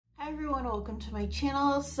everyone, welcome to my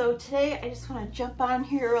channel. So today I just want to jump on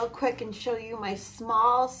here real quick and show you my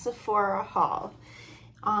small Sephora haul.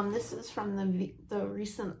 This is from the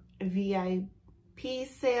recent VIP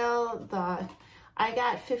sale. I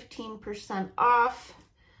got 15% off,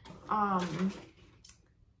 and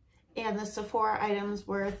the Sephora items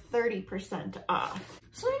were 30% off.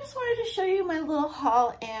 So I just wanted to show you my little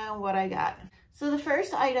haul and what I got. So the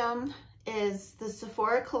first item is the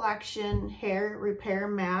Sephora Collection Hair Repair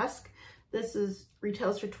Mask. This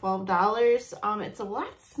retails for $12. It's a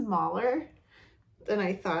lot smaller than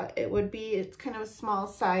I thought it would be. It's kind of a small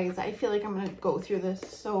size. I feel like I'm gonna go through this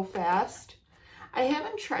so fast. I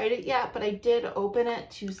haven't tried it yet, but I did open it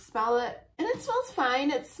to smell it, and it smells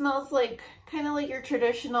fine. It smells like kind of like your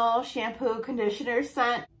traditional shampoo conditioner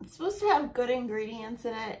scent. It's supposed to have good ingredients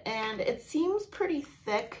in it, and it seems pretty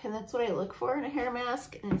thick, and that's what I look for in a hair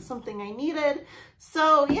mask, and it's something I needed.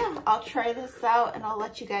 So yeah, I'll try this out and I'll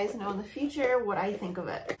let you guys know in the future what I think of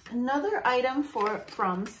it. Another item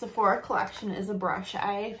from Sephora Collection is a brush.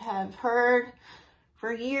 I have heard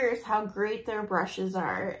for years how great their brushes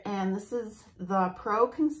are, and this is the Pro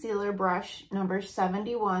Concealer Brush number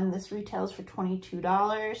 71. This retails for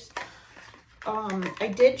 $22. I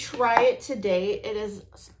did try it today. It is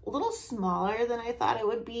a little smaller than I thought it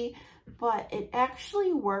would be, but it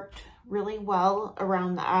actually worked really well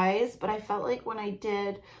around the eyes. But I felt like when I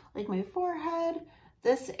did like my forehead,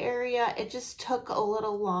 this area, it just took a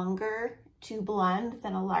little longer to blend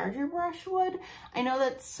than a larger brush would. I know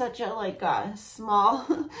that's such a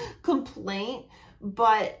small complaint,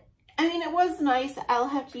 but I mean, it was nice. I'll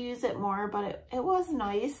have to use it more, but it was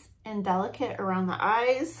nice and delicate around the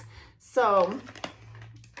eyes. So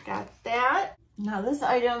got that. Now this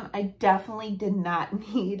item I definitely did not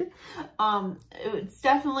need. It's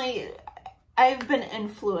definitely, I've been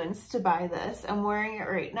influenced to buy this. I'm wearing it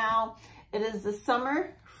right now. It is the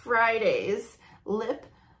Summer Fridays Lip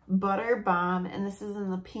Butter Balm, and this is in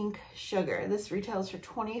the pink sugar. This retails for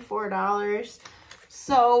 $24.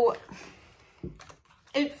 So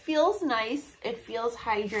it feels nice. It feels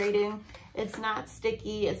hydrating. It's not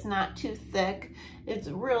sticky. It's not too thick. It's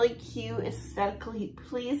really cute, aesthetically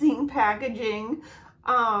pleasing packaging.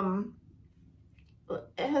 It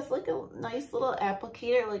has like a nice little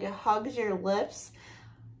applicator, like it hugs your lips.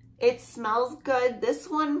 It smells good. This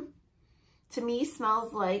one to me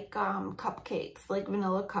smells like cupcakes, like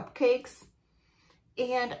vanilla cupcakes.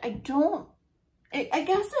 And I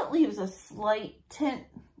guess it leaves a slight tint.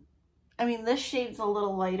 I mean, this shade's a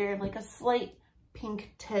little lighter, like a slight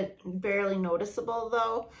pink tint, barely noticeable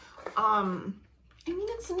though. I mean,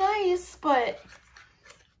 it's nice, but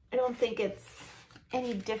I don't think it's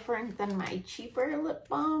any different than my cheaper lip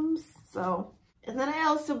balms. So, and then I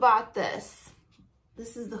also bought this.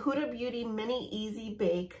 This is the Huda Beauty Mini Easy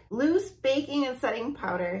Bake Loose Baking and Setting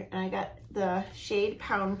Powder, and I got the shade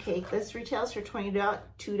Pound Cake. This retails for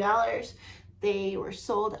 $22. They were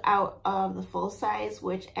sold out of the full size,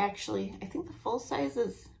 which actually, I think the full size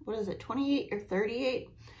is, what is it, 28 or 38?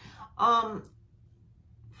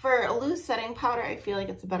 For a loose setting powder, I feel like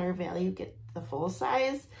it's a better value, get the full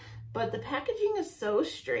size, but the packaging is so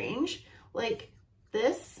strange. Like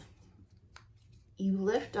this, you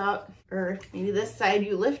lift up, or maybe this side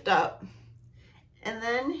you lift up, and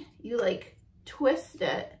then you like twist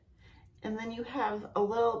it, and then you have a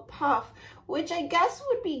little puff, which I guess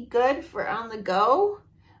would be good for on the go,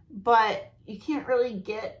 but you can't really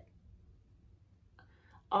get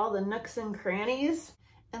all the nooks and crannies.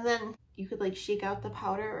 And then you could like shake out the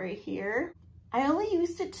powder right here. I only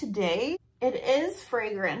used it today. It is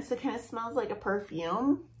fragrance. It kind of smells like a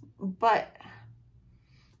perfume, but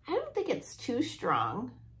I don't think it's too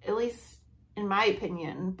strong, at least in my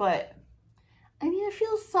opinion. But I mean, it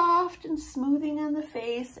feels soft and smoothing on the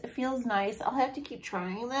face. It feels nice. I'll have to keep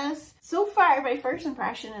trying this. So far, my first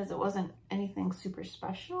impression is it wasn't anything super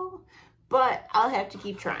special, but I'll have to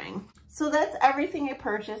keep trying. So that's everything I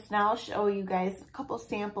purchased. Now I'll show you guys a couple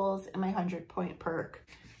samples in my 100-point perk.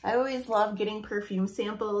 I always love getting perfume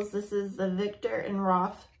samples. This is the Victor and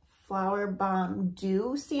Roth Flower Bomb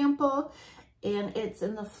Dew sample, and it's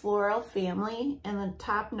in the floral family, and the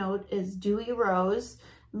top note is Dewy Rose,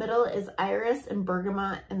 middle is Iris and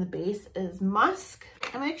Bergamot, and the base is Musk.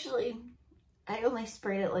 I only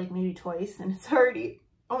sprayed it like maybe twice, and it's already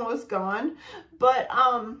almost gone, but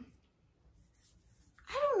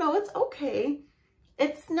I don't know, it's okay.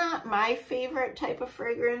 It's not my favorite type of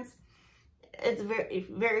fragrance. It's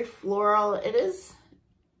very floral. It is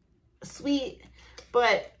sweet,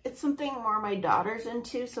 but it's something more my daughter's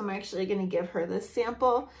into, so I'm actually going to give her this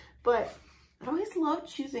sample. But I always love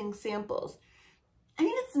choosing samples. I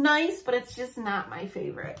mean, it's nice, but it's just not my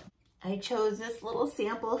favorite. I chose this little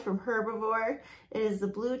sample from Herbivore. It is the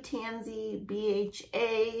Blue Tansy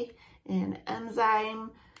BHA and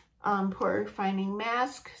enzyme pore refining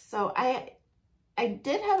mask. So I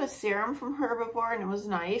did have a serum from Herbivore and it was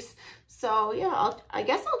nice. So yeah, I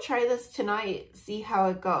guess I'll try this tonight, see how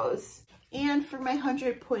it goes. And for my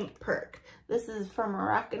 100-point perk, this is from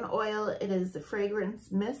Moroccan Oil. It is the fragrance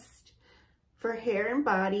mist for hair and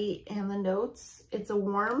body, and the notes, it's a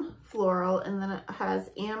warm floral, and then it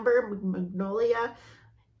has amber, magnolia,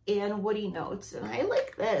 and woody notes. And I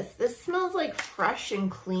like this. This smells like fresh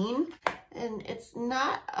and clean, and it's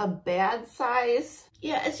not a bad size.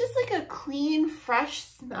 Yeah, it's just like a clean, fresh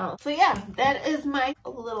smell. So yeah, that is my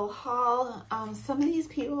little haul. Some of these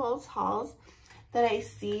people's hauls that I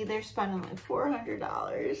see, they're spending like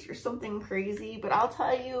 $400 or something crazy, but I'll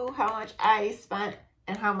tell you how much I spent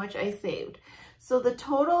and how much I saved. So the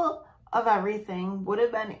total of everything would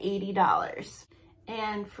have been $80.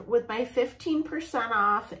 And with my 15%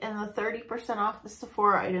 off and the 30% off the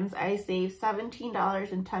Sephora items, I saved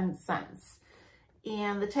 $17.10.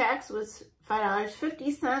 And the tax was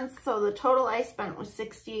 $5.50, so the total I spent was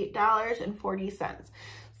 $68.40.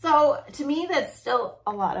 So to me, that's still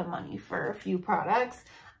a lot of money for a few products,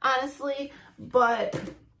 honestly, but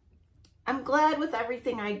I'm glad with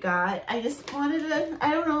everything I got. I just wanted to,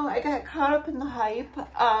 I don't know, I got caught up in the hype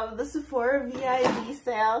of the Sephora VIB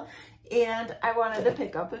sale, and I wanted to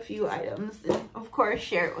pick up a few items and of course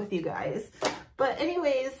share it with you guys. But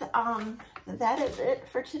anyways, that is it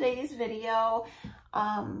for today's video.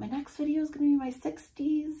 My next video is going to be my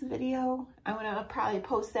 60s video. I'm going to probably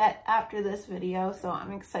post that after this video, so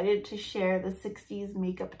I'm excited to share the 60s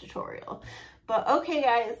makeup tutorial. But okay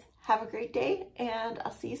guys, have a great day and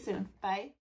I'll see you soon. Bye.